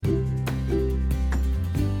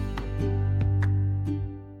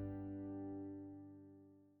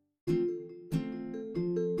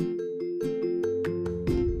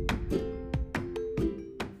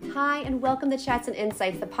welcome to Chats and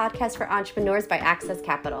Insights, the podcast for entrepreneurs by Access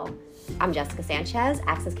Capital. I'm Jessica Sanchez,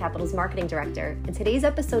 Access Capital's marketing director, and today's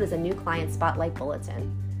episode is a new client spotlight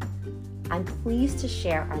bulletin. I'm pleased to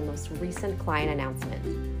share our most recent client announcement.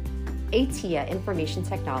 ATIA Information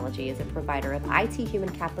Technology is a provider of IT human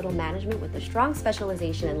capital management with a strong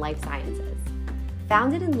specialization in life sciences.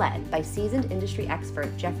 Founded and led by seasoned industry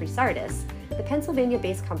expert Jeffrey Sardis, the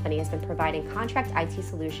Pennsylvania-based company has been providing contract IT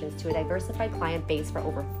solutions to a diversified client base for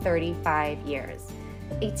over 35 years.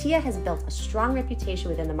 ATIA has built a strong reputation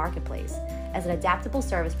within the marketplace as an adaptable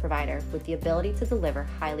service provider with the ability to deliver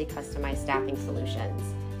highly customized staffing solutions.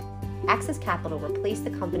 Access Capital replaced the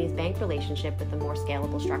company's bank relationship with a more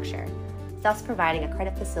scalable structure, thus providing a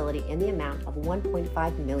credit facility in the amount of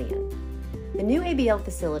 $1.5 million. The new ABL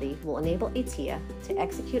facility will enable ATIA to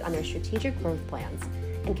execute on their strategic growth plans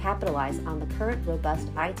and capitalize on the current robust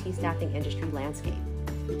IT staffing industry landscape.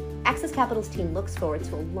 Access Capital's team looks forward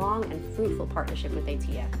to a long and fruitful partnership with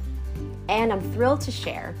ATIA. And I'm thrilled to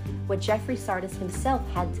share what Jeffrey Sardis himself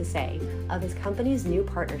had to say of his company's new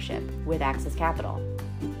partnership with Access Capital.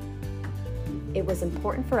 It was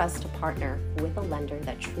important for us to partner with a lender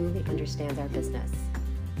that truly understands our business.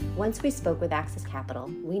 Once we spoke with Access Capital,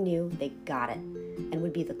 we knew they got it and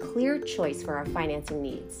would be the clear choice for our financing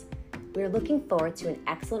needs. We are looking forward to an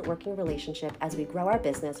excellent working relationship as we grow our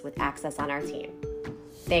business with Access on our team.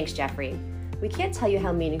 Thanks, Jeffrey. We can't tell you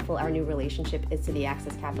how meaningful our new relationship is to the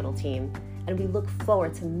Access Capital team, and we look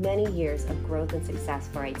forward to many years of growth and success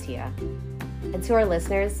for ATIA. And to our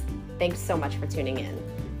listeners, thanks so much for tuning in.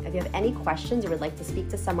 If you have any questions or would like to speak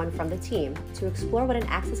to someone from the team to explore what an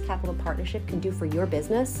Access Capital partnership can do for your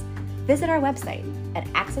business, visit our website at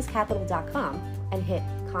accesscapital.com and hit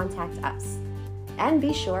Contact Us. And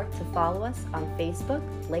be sure to follow us on Facebook,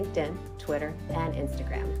 LinkedIn, Twitter, and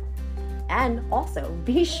Instagram. And also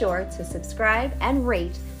be sure to subscribe and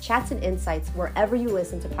rate Chats and Insights wherever you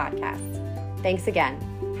listen to podcasts. Thanks again.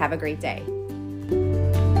 Have a great day.